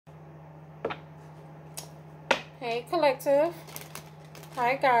Hey, collective.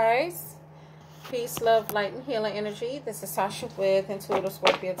 Hi, guys. Peace, love, light, and healing energy. This is Tasha with Intuitive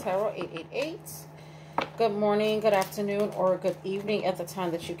Scorpio Tarot 888. Good morning, good afternoon, or good evening at the time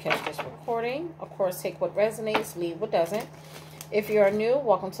that you catch this recording. Of course, take what resonates, leave what doesn't. If you are new,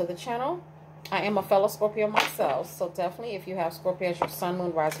 welcome to the channel. I am a fellow Scorpio myself, so definitely if you have Scorpio as your sun,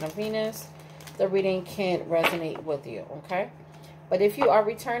 moon, rising, and Venus, the reading can resonate with you, okay? But if you are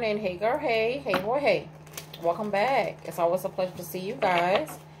returning, hey girl, hey boy, hey. Welcome back. It's always a pleasure to see you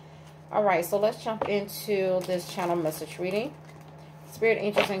guys. All right, so let's jump into this channel message reading. Spirit,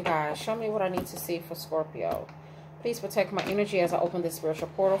 angels, and guides, show me what I need to see for Scorpio. Please protect my energy as I open this spiritual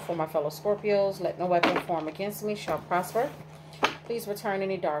portal for my fellow Scorpios. Let no weapon form against me shall prosper. Please return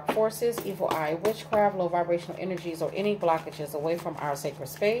any dark forces, evil eye, witchcraft, low vibrational energies, or any blockages away from our sacred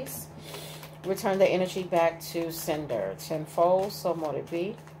space. Return the energy back to sender tenfold, so mote it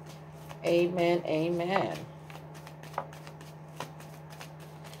be. Amen, amen.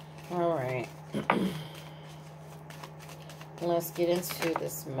 All right. Let's get into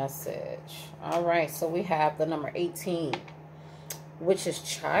this message. All right, so we have the number 18, which is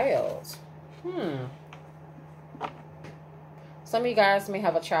child. Some of you guys may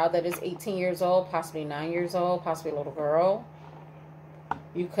have a child that is 18 years old, possibly 9 years old, possibly a little girl.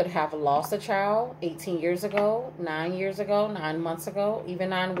 You could have lost a child 18 years ago, 9 years ago, 9 months ago, even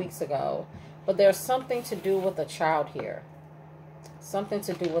 9 weeks ago. But there's something to do with a child here. Something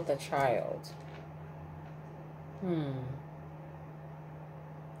to do with a child.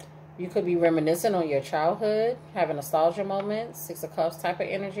 You could be reminiscing on your childhood, having nostalgia moments, Six of Cups type of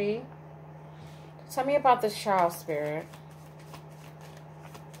energy. Tell me about this child, Spirit.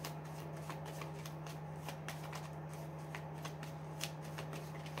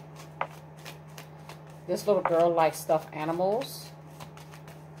 This little girl likes stuffed animals.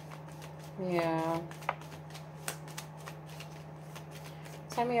 Yeah.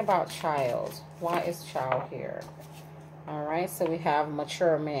 Tell me about child. Why is child here? All right, so we have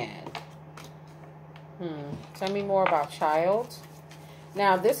mature man. Tell me more about child.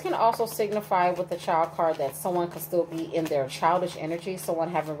 Now, this can also signify with the child card that someone could still be in their childish energy. Someone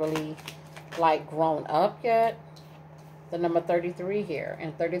haven't really, like, grown up yet. The number 33 here.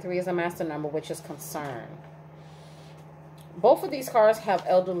 And 33 is a master number, which is concern. Both of these cards have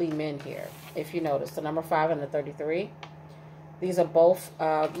elderly men here, if you notice. The number 5 and the 33. These are both,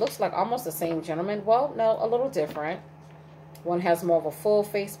 looks like almost the same gentleman. Well, no, a little different. One has more of a full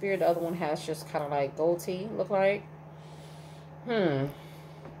face beard. The other one has just kind of like goatee, look like. So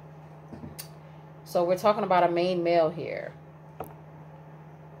we're talking about a main male here.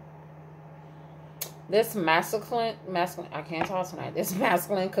 This masculine, I can't talk tonight. This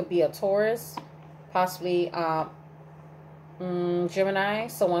masculine could be a Taurus, possibly Gemini.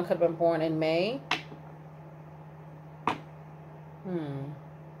 Someone could have been born in May.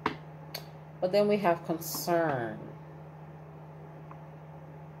 But then we have concern.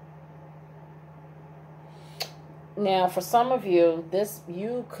 Now, for some of you,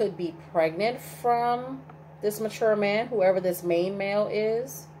 you could be pregnant from this mature man, whoever this main male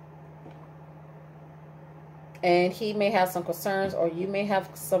is. And he may have some concerns, or you may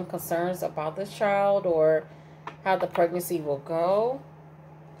have some concerns about this child or how the pregnancy will go.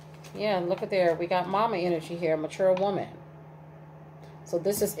 Yeah, look at there. We got mama energy here, mature woman. So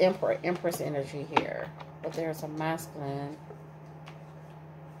this is empress energy here. But there's a masculine.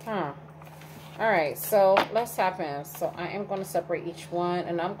 All right, so let's tap in. So I am going to separate each one,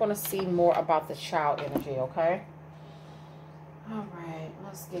 and I'm going to see more about the child energy, okay? All right,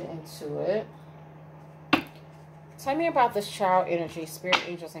 let's get into it. Tell me about this child energy, spirit,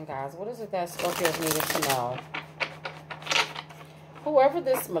 angels, and guides. What is it that Scorpios needed to know? Whoever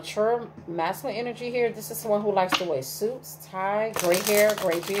this mature masculine energy here, this is someone who likes to wear suits, tie, gray hair,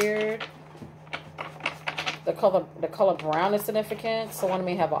 gray beard. The color brown is significant. Someone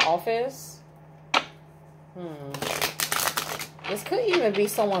may have an office. This could even be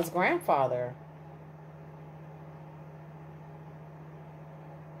someone's grandfather.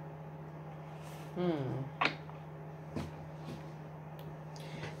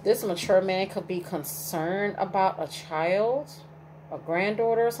 This mature man could be concerned about a child, a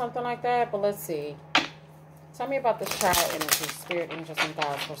granddaughter, or something like that. But let's see. Tell me about this child energy, spirit, angels, and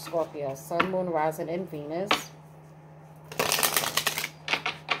guides for Scorpio. Sun, moon, rising, and Venus.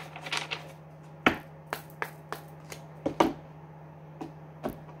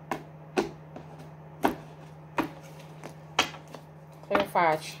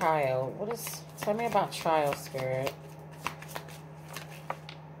 Clarify a child. Tell me about child, spirit.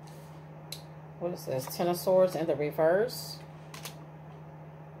 What is this? Ten of Swords in the reverse.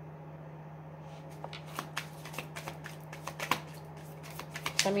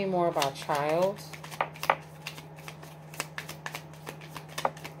 Tell me more about child.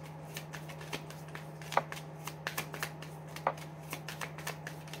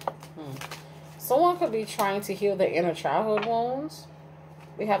 Someone could be trying to heal their inner childhood wounds.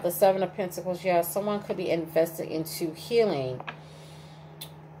 We have the Seven of Pentacles. Yeah, someone could be invested into healing.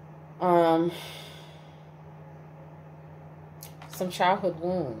 Some childhood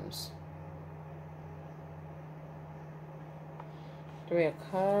wounds. Three of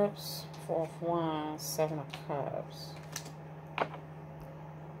Cups, Four of Wands, Seven of Cups.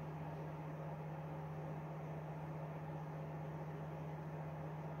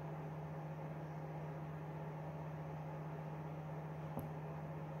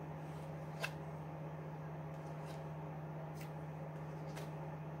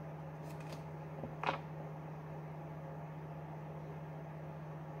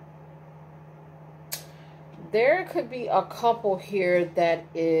 There could be a couple here that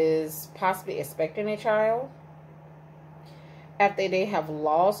is possibly expecting a child after they have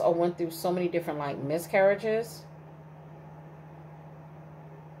lost or went through so many different like miscarriages.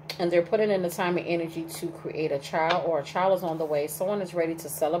 And they're putting in the time and energy to create a child, or a child is on the way. Someone is ready to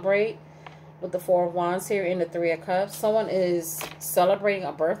celebrate with the Four of Wands here in the Three of Cups. Someone is celebrating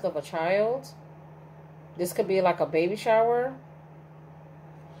a birth of a child. This could be like a baby shower.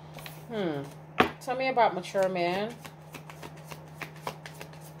 Tell me about mature man.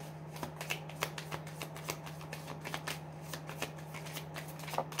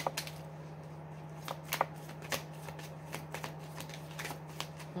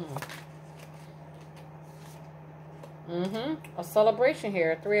 A celebration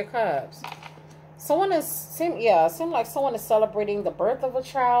here, Three of Cups. Someone is, seem like someone is celebrating the birth of a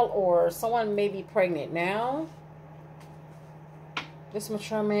child, or someone may be pregnant now. This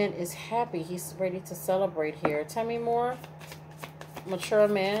mature man is happy. He's ready to celebrate here. Tell me more. Mature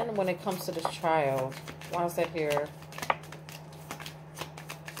man when it comes to this child. Why is that here?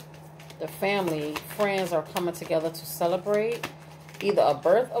 The family, friends are coming together to celebrate either a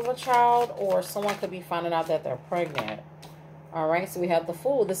birth of a child, or someone could be finding out that they're pregnant. All right, so we have the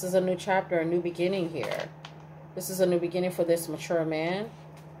Fool. This is a new chapter, a new beginning here. This is a new beginning for this mature man.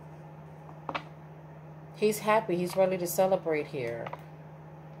 He's happy. He's ready to celebrate here.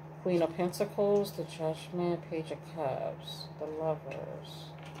 Queen of Pentacles, the Judgment, Page of Cups, the Lovers.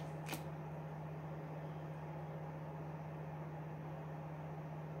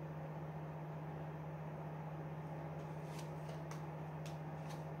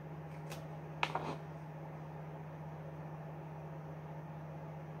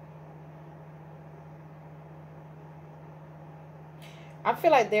 I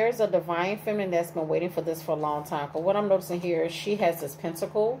feel like there's a divine feminine that's been waiting for this for a long time. But what I'm noticing here is she has this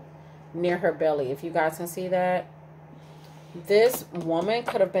pentacle near her belly. If you guys can see that. This woman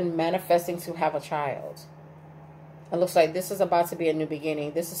could have been manifesting to have a child. It looks like this is about to be a new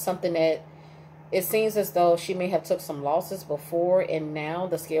beginning. This is something that it seems as though she may have took some losses before, and now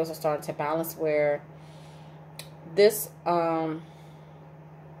the scales are starting to balance, where this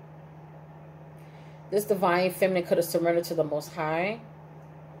this divine feminine could have surrendered to the Most High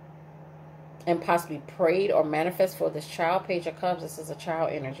and possibly prayed or manifest for this child. Page of Cups. This is a child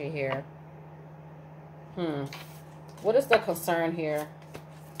energy here. What is the concern here?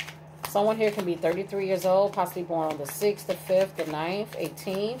 Someone here can be 33 years old, possibly born on the 6th, the 5th, the 9th,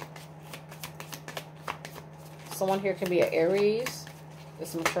 18th. Someone here can be an Aries.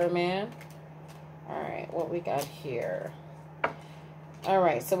 This mature man. All right, what we got here? All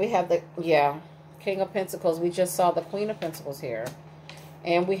right, so we have the, King of Pentacles. We just saw the Queen of Pentacles here.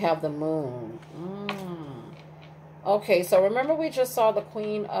 And we have the Moon. Okay, so remember we just saw the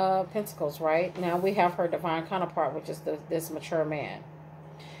Queen of Pentacles, right? Now we have her divine counterpart, which is this mature man.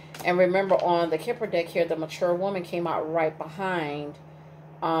 And remember on the Kipper deck here, the mature woman came out right behind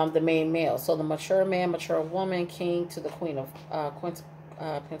the main male. So the mature man, mature woman, king to the Queen of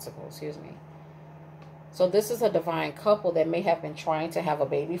Pentacles, excuse me. So this is a divine couple that may have been trying to have a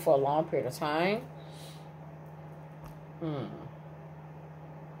baby for a long period of time.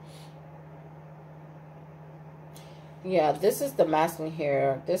 Yeah, this is the masculine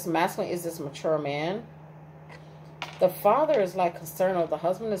here. This masculine is this mature man. The father is like concerned, or the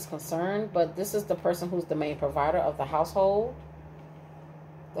husband is concerned, but this is the person who's the main provider of the household.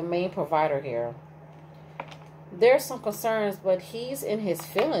 The main provider here. There's some concerns, but he's in his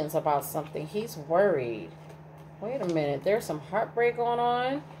feelings about something. He's worried. Wait a minute. There's some heartbreak going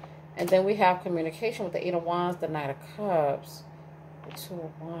on. And then we have communication with the Eight of Wands, the Knight of Cups, the Two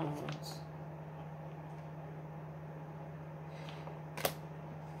of Wands.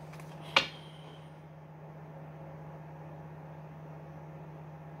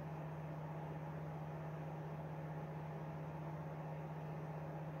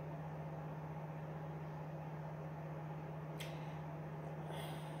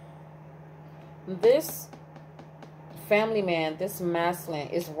 This family man, this masculine,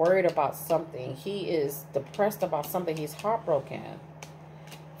 is worried about something. He is depressed about something. He's heartbroken.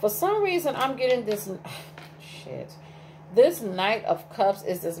 For some reason, I'm getting this... Shit. This Knight of Cups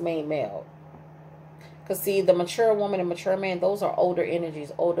is this main male. Because, see, the mature woman and mature man, those are older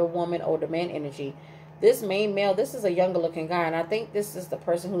energies. Older woman, older man energy. This main male, this is a younger looking guy. And I think this is the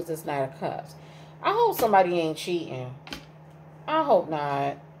person who's this Knight of Cups. I hope somebody ain't cheating. I hope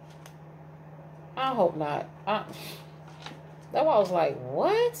not. I hope not. That's why I was like,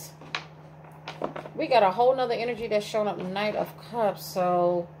 what? We got a whole nother energy that's showing up, Knight of Cups.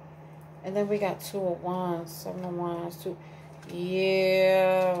 So, and then we got 2 of Wands, 7 of Wands, 2.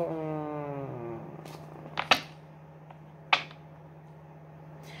 Yeah.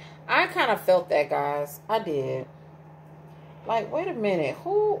 I kind of felt that, guys. I did. Like, wait a minute.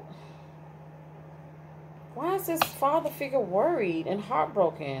 Who? Why is this father figure worried and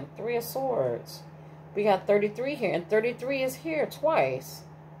heartbroken? 3 of Swords. We got 33 here. And 33 is here twice.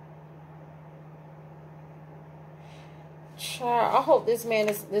 Child, I hope this man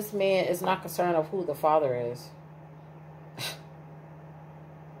is not concerned of who the father is.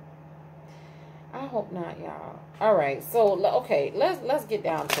 I hope not, y'all. All right, so okay, let's get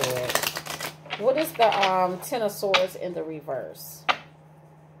down to it. What is the 10 of Swords in the reverse?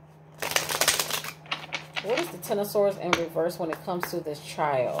 What is the 10 of Swords in reverse when it comes to this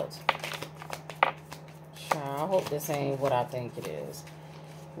child? Child, I hope this ain't what I think it is.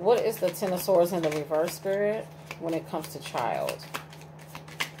 What is the 10 of Swords in the reverse, Spirit, when it comes to child?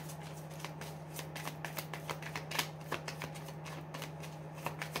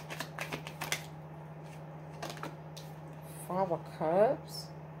 Five of Cups.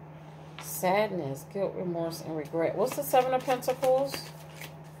 Sadness, guilt, remorse, and regret. What's the 7 of Pentacles?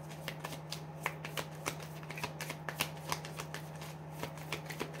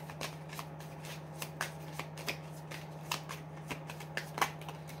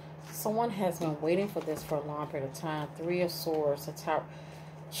 Someone has been waiting for this for a long period of time. 3 of Swords, the Tower.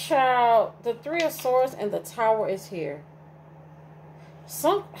 Child, the 3 of Swords and the Tower is here.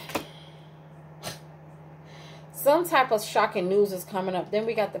 Some type of shocking news is coming up. Then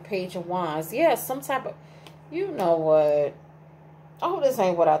we got the Page of Wands. Yeah, some type of... You know what? Oh, this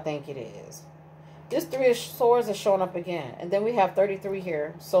ain't what I think it is. This 3 of Swords is showing up again. And then we have 33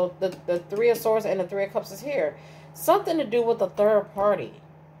 here. So the 3 of Swords and the 3 of Cups is here. Something to do with the third party.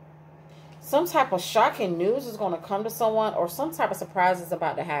 Some type of shocking news is going to come to someone, or some type of surprise is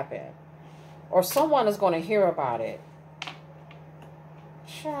about to happen. Or someone is going to hear about it.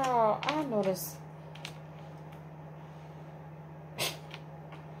 Child, I know this.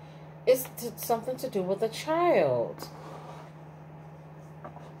 It's something to do with a child.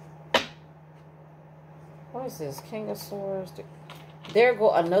 What is this? King of Swords. There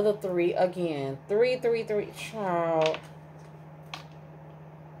go another 3 again. 3, 3, 3. Child.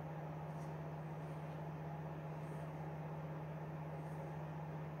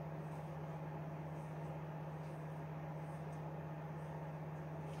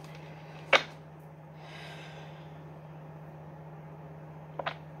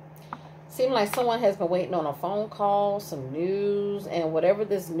 Seems like someone has been waiting on a phone call, some news, and whatever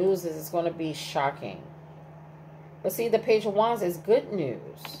this news is, it's going to be shocking. But see, the Page of Wands is good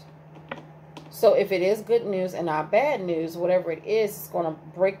news. So if it is good news and not bad news, whatever it is, it's going to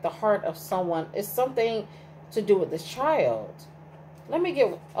break the heart of someone. It's something to do with this child. Let me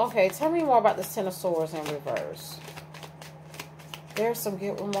get... Okay, tell me more about this 10 of Swords in reverse. There's some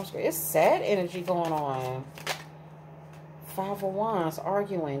guilt, remorse. It's sad energy going on. 5 of Wands,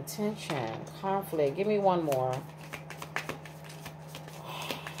 arguing, tension, conflict. Give me one more.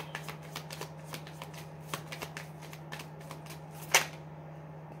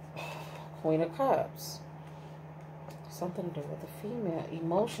 Queen of Cups. Something to do with the female.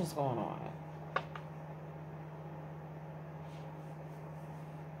 Emotions going on.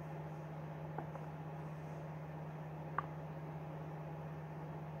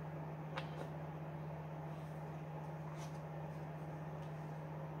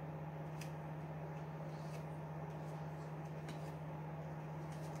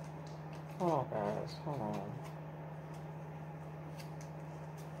 Oh, guys, hold on.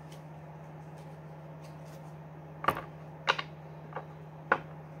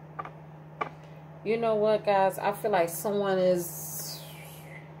 You know what, guys? I feel like someone is...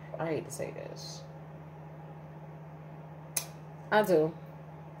 I hate to say this. I do.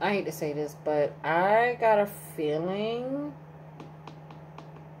 I hate to say this, but I got a feeling...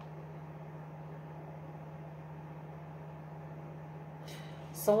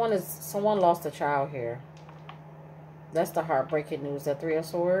 Someone lost a child here. That's the heartbreaking news. The 3 of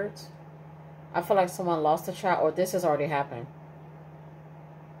Swords. I feel like someone lost a child, or this has already happened.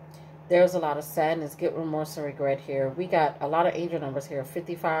 There's a lot of sadness, guilt, remorse, and regret here. We got a lot of angel numbers here.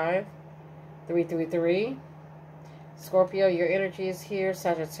 55, 333. Scorpio, your energy is here.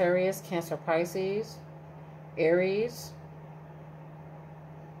 Sagittarius, Cancer, Pisces, Aries.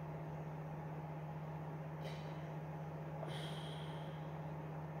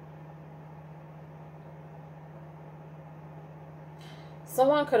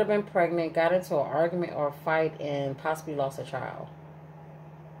 Someone could have been pregnant, got into an argument or a fight, and possibly lost a child.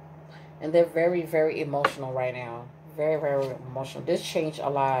 And they're very, very emotional right now. Very, very emotional. This changed a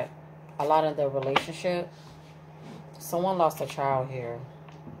lot in their relationship. Someone lost a child here.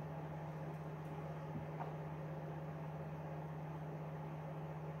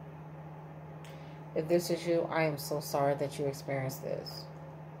 If this is you, I am so sorry that you experienced this.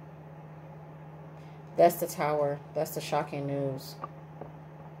 That's the Tower. That's the shocking news.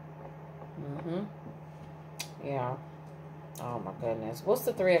 Yeah. Oh my goodness. What's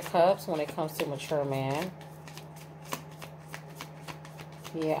the Three of Cups when it comes to mature man?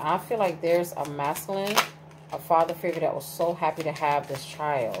 Yeah, I feel like there's a masculine, a father figure that was so happy to have this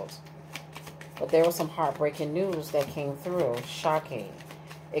child. But there was some heartbreaking news that came through. Shocking.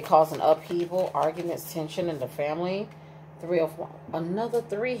 It caused an upheaval, arguments, tension in the family. Three of one. Another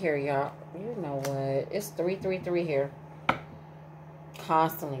 3 here, y'all. You know what? It's 333 here.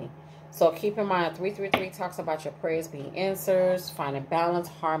 Constantly. So keep in mind, 333 talks about your prayers being answers, finding balance,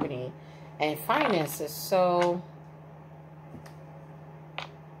 harmony, and finances. So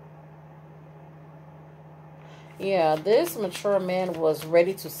yeah, this mature man was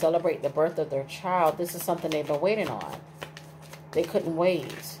ready to celebrate the birth of their child. This is something they've been waiting on. They couldn't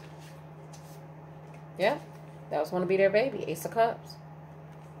wait. Yeah, that was going to be their baby. Ace of Cups.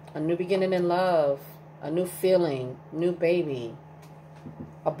 A new beginning in love. A new feeling. New baby.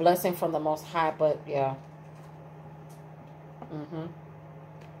 A blessing from the Most High, but yeah.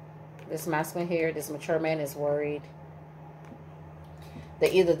 This masculine here, this mature man is worried.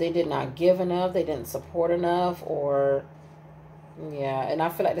 That either they did not give enough, they didn't support enough, or yeah. And I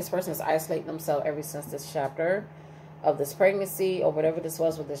feel like this person is isolating themselves ever since this chapter of this pregnancy or whatever this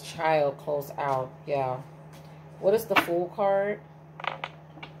was with this child closed out. Yeah. What is the Fool card?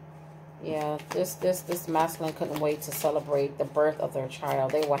 Yeah, this masculine couldn't wait to celebrate the birth of their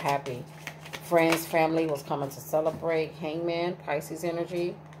child. They were happy. Friends, family was coming to celebrate. Hangman, Pisces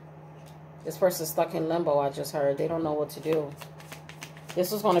energy. This person's stuck in limbo, I just heard. They don't know what to do.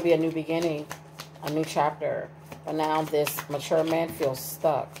 This was going to be a new beginning, a new chapter. But now this mature man feels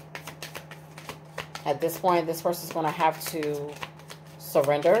stuck. At this point, this person's going to have to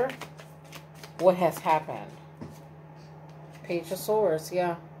surrender what has happened. Page of Swords,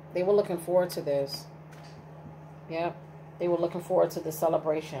 yeah. They were looking forward to this. Yep. They were looking forward to the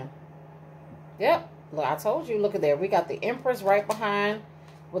celebration. Yep. Look, I told you. Look at there. We got the Empress right behind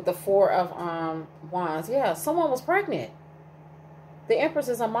with the Four of Wands. Yeah, someone was pregnant. The Empress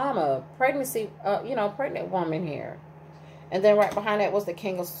is a mama. Pregnancy, pregnant woman here. And then right behind that was the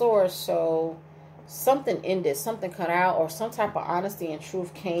King of Swords. So something ended. Something cut out. Or some type of honesty and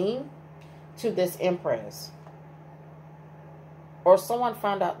truth came to this Empress. Or someone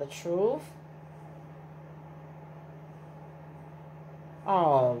found out the truth.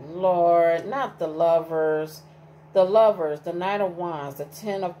 Oh, Lord. Not the Lovers. The Lovers. The Knight of Wands. The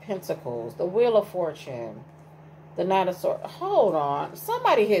Ten of Pentacles. The Wheel of Fortune. The Knight of Swords. Hold on.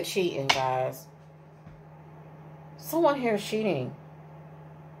 Somebody here cheating, guys. Someone here is cheating.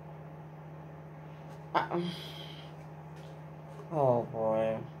 Oh,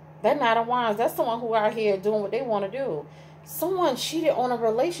 boy. That Knight of Wands. That's someone who out here doing what they want to do. Someone cheated on a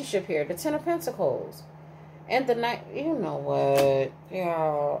relationship here. The Ten of Pentacles. And the Knight, you know what? Yeah,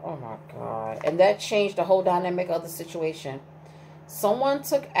 oh my God. And that changed the whole dynamic of the situation. Someone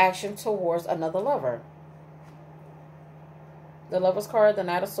took action towards another lover. The Lover's card, the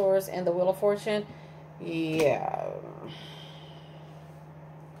Knight of Swords, and the Wheel of Fortune. Yeah.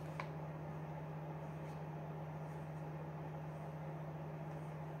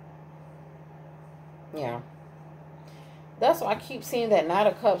 Yeah. That's why I keep seeing that Knight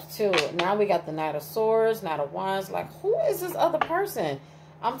of Cups too. Now we got the Knight of Swords, Knight of Wands. Like, who is this other person?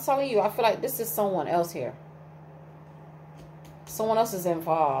 I'm telling you, I feel like this is someone else here. Someone else is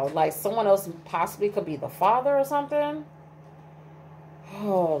involved. Like, someone else possibly could be the father or something.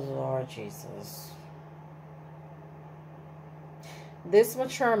 Oh, Lord Jesus. This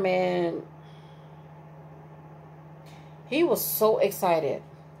mature man, he was so excited.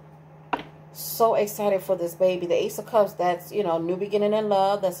 So excited for this baby. The Ace of Cups, that's, new beginning in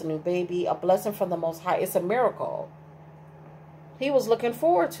love. That's a new baby. A blessing from the Most High. It's a miracle. He was looking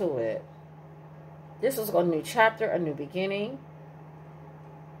forward to it. This is a new chapter, a new beginning.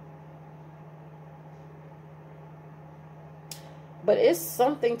 But it's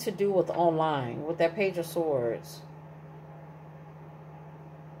something to do with online, with that Page of Swords.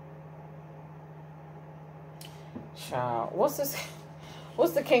 Child, what's this?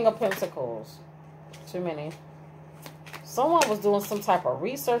 What's the King of Pentacles? Too many. Someone was doing some type of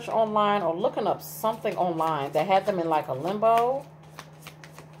research online or looking up something online that had them in like a limbo.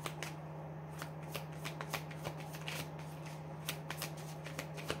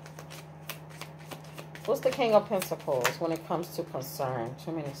 What's the King of Pentacles when it comes to concern?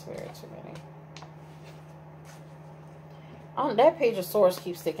 Too many, Spirit, too many. That Page of Swords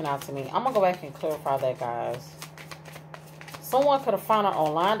keeps sticking out to me. I'm going to go back and clarify that, guys. Someone could have found out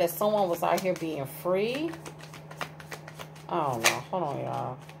online that someone was out here being free. I don't know. Hold on,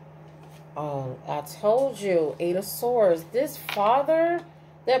 y'all. Oh, I told you. 8 of Swords. This father,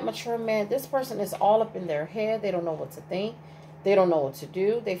 that mature man, this person is all up in their head. They don't know what to think. They don't know what to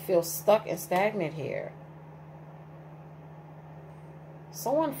do. They feel stuck and stagnant here.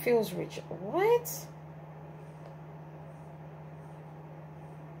 Someone feels rich. What?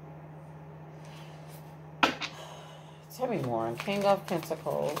 Tell me more. King of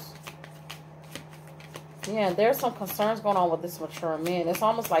Pentacles. Yeah, there's some concerns going on with this mature man. It's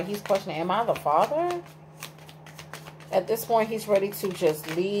almost like he's questioning, am I the father? At this point, he's ready to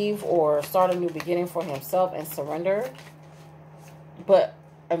just leave or start a new beginning for himself and surrender. But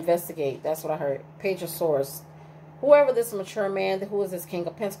investigate. That's what I heard. Page of Swords. Whoever this mature man, who is this King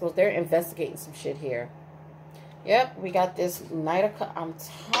of Pentacles, they're investigating some shit here. Yep, we got this Knight of Cups. I'm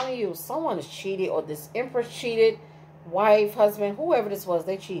telling you, someone is cheated, or this Empress cheated. Wife, husband, whoever this was,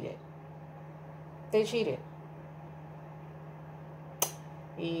 they cheated. They cheated.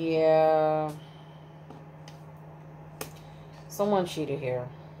 Yeah. Someone cheated here.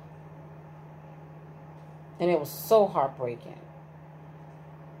 And it was so heartbreaking.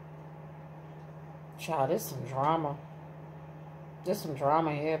 Child, there's some drama. There's some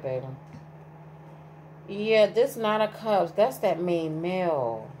drama here, baby. Yeah, this Nine of Cups, that's that main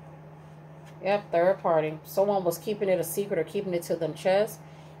male. Yep, third party. Someone was keeping it a secret or keeping it to them chest.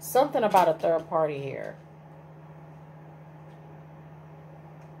 Something about a third party here.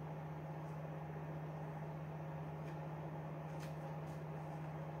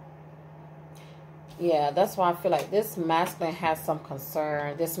 Yeah, that's why I feel like this masculine has some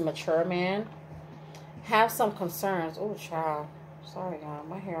concern. This mature man have some concerns. Oh, child. Sorry, y'all.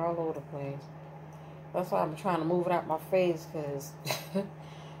 My hair all over the place. That's why I'm trying to move it out my face, because...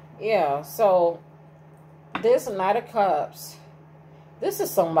 yeah, so this Knight of Cups, this is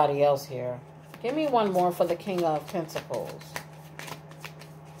somebody else here. Give me one more for the King of Pentacles.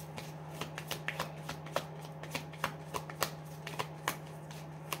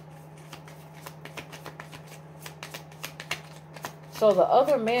 So the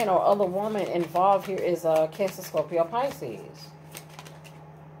other man or other woman involved here is Cancer, Scorpio, Pisces.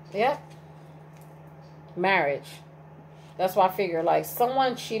 Yep. Marriage. That's why I figure, like,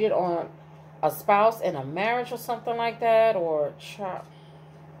 someone cheated on a spouse in a marriage or something like that. Or,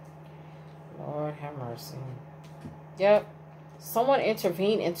 Lord have mercy. Yep. Someone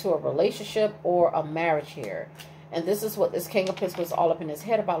intervened into a relationship or a marriage here. And this is what this King of Pentacles is all up in his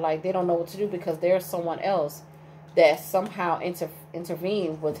head about. Like, they don't know what to do because there's someone else that somehow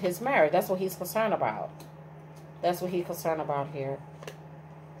intervened with his marriage. That's what he's concerned about. That's what he's concerned about here.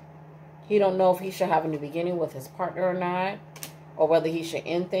 He don't know if he should have a new beginning with his partner or not, or whether he should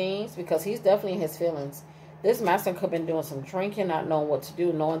end things, because he's definitely in his feelings. This masculine could have been doing some drinking, not knowing what to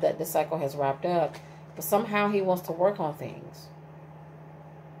do, knowing that this cycle has wrapped up, but somehow he wants to work on things.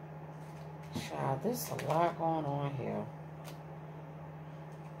 Child, there's a lot going on here.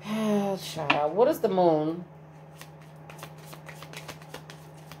 Child, what is the moon?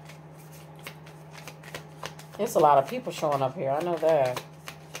 There's a lot of people showing up here. I know that.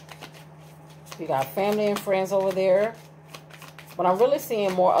 You got family and friends over there. But I'm really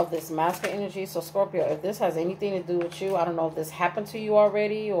seeing more of this masculine energy. So, Scorpio, if this has anything to do with you, I don't know if this happened to you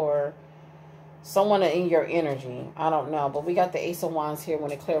already or someone in your energy. I don't know. But we got the Ace of Wands here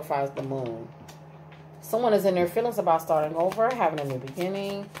when it clarifies the moon. Someone is in their feelings about starting over, having a new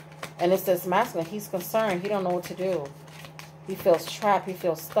beginning. And it's this masculine. He's concerned. He don't know what to do. He feels trapped. He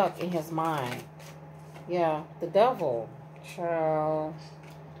feels stuck in his mind. Yeah, the devil. Child.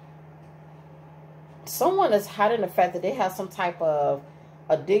 Someone is hiding the fact that they have some type of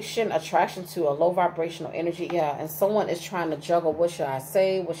addiction, attraction to a low vibrational energy. Yeah, and someone is trying to juggle. What should I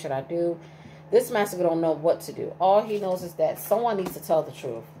say? What should I do? This masculine don't know what to do. All he knows is that someone needs to tell the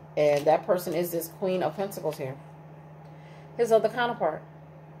truth. And that person is this Queen of Pentacles here. His other counterpart.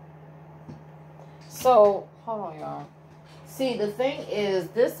 So, hold on, y'all. See, the thing is,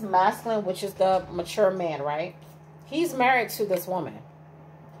 this masculine, which is the mature man, right? He's married to this woman.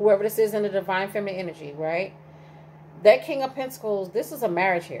 Whoever this is in the divine feminine energy, right? That King of Pentacles, this is a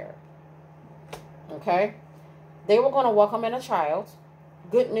marriage here. Okay? They were going to welcome in a child.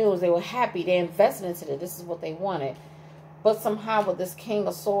 Good news. They were happy. They invested into it. This is what they wanted. But somehow with this King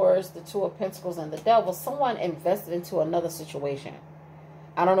of Swords, the Two of Pentacles, and the Devil, someone invested into another situation.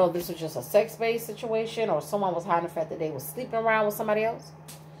 I don't know if this was just a sex-based situation or someone was hiding the fact that they were sleeping around with somebody else.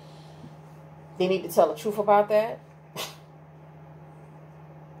 They need to tell the truth about that.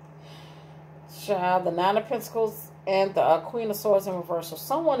 Child, the Nine of Pentacles and the Queen of Swords in reversal.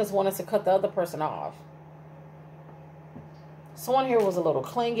 Someone is wanting to cut the other person off. Someone here was a little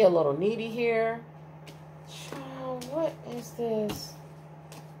clingy, a little needy here. Child, what is this?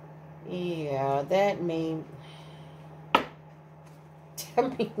 Yeah, that means... Tell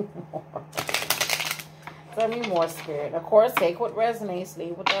me more. Tell me more, Spirit. Of course, take what resonates,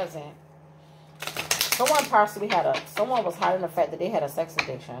 leave what doesn't. Someone possibly someone was hiding the fact that they had a sex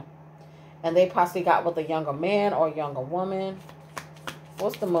addiction. And they possibly got with a younger man or a younger woman.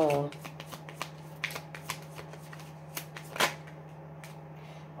 What's the moon?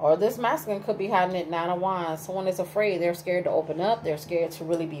 Or this masculine could be hiding at Nine of Wands. Someone is afraid. They're scared to open up. They're scared to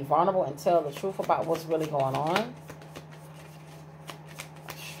really be vulnerable and tell the truth about what's really going on.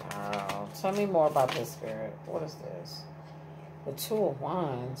 Tell me more about this, Spirit. What is this? The Two of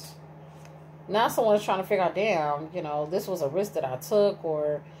Wands. Now someone is trying to figure out, damn, you know, this was a risk that I took,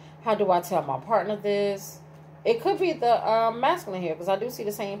 or how do I tell my partner this? It could be the masculine here, because I do see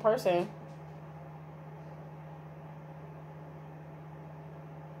the same person.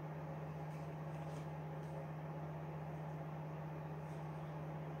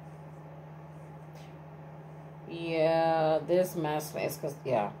 Yeah, this masculine is because,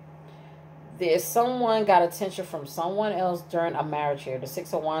 yeah. There's someone got attention from someone else during a marriage here. The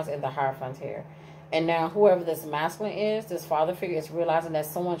Six of Wands and the Hierophant here. And now whoever this masculine is, this father figure, is realizing that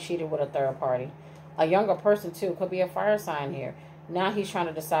someone cheated with a third party. A younger person too. Could be a fire sign here. Now he's trying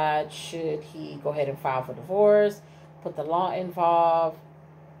to decide, should he go ahead and file for divorce, put the law involved,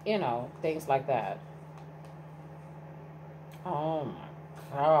 you know, things like that. Oh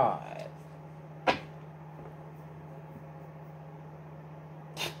my God.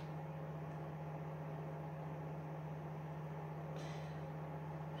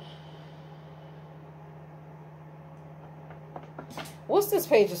 What's this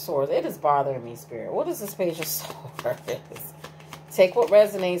Page of Swords? It is bothering me, Spirit. What is this Page of Swords? Take what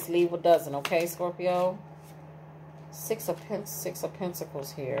resonates, leave what doesn't. Okay, Scorpio? Six of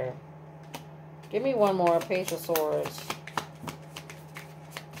Pentacles here. Give me one more. Page of Swords.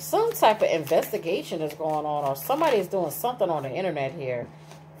 Some type of investigation is going on, or somebody is doing something on the internet here.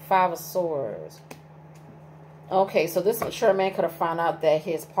 Five of Swords. Okay, so this mature man could have found out that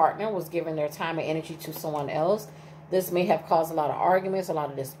his partner was giving their time and energy to someone else. This may have caused a lot of arguments, a lot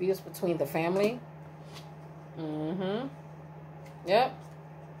of disputes between the family. Yep.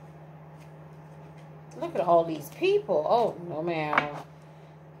 Look at all these people. Oh, no, man.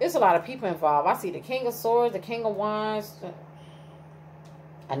 There's a lot of people involved. I see the King of Swords, the King of Wands,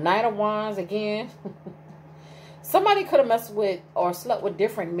 a Knight of Wands again. Somebody could have messed with or slept with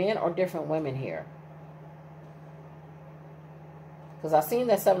different men or different women here. Because I seen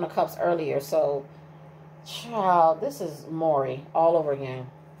that Seven of Cups earlier, so... Child, this is Maury all over again.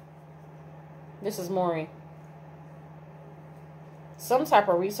 This is Maury. Some type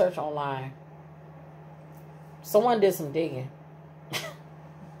of research online. Someone did some digging.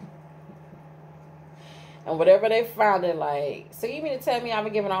 And whatever they found, it like, so you mean to tell me I've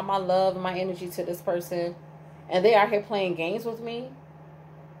been giving all my love and my energy to this person, and they out here playing games with me?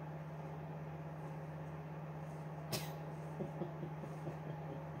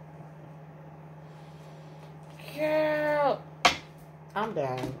 Girl, I'm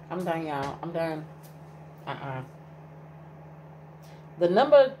done. I'm done, y'all. I'm done. The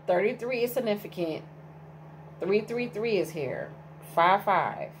number 33 is significant. 333 is here.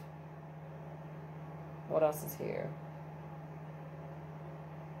 55. What else is here?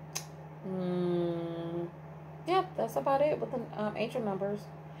 Yep, that's about it with the angel numbers.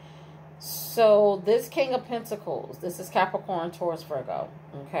 So this King of Pentacles, this is Capricorn, Taurus, Virgo.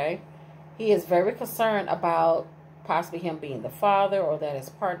 Okay. He is very concerned about possibly him being the father or that his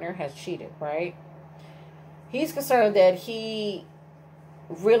partner has cheated, right? He's concerned that he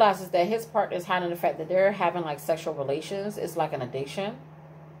realizes that his partner is hiding the fact that they're having like sexual relations. It's like an addiction.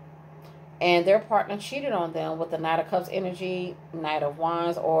 And their partner cheated on them with the Knight of Cups energy, Knight of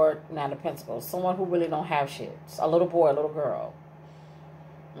Wands, or Knight of Pentacles. Someone who really don't have shit. A little boy, a little girl.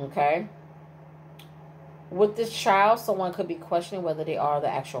 Okay? With this child, someone could be questioning whether they are the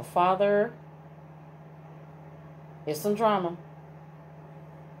actual father. There's some drama.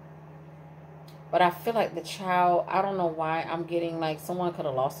 But I feel like the child, I don't know why I'm getting like someone could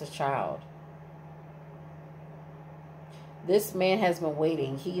have lost his child. This man has been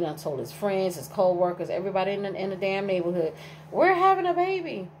waiting. He done told his friends, his co-workers, everybody in the damn neighborhood, we're having a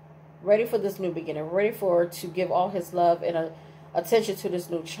baby. Ready for this new beginning. Ready for to give all his love and attention to this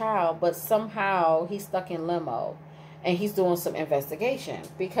new child. But somehow he's stuck in limbo. And he's doing some investigation.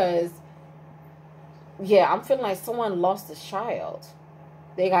 Because, yeah, I'm feeling like someone lost his child.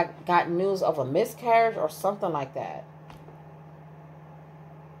 They got news of a miscarriage or something like that.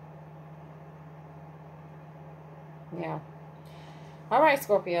 Yeah. All right,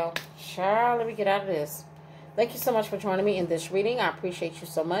 Scorpio. Child, let me get out of this. Thank you so much for joining me in this reading. I appreciate you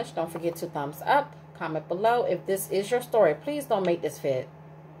so much. Don't forget to thumbs up, comment below. If this is your story, please don't make this fit.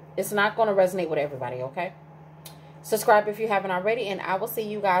 It's not going to resonate with everybody, okay? Subscribe if you haven't already, and I will see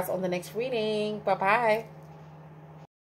you guys on the next reading. Bye-bye.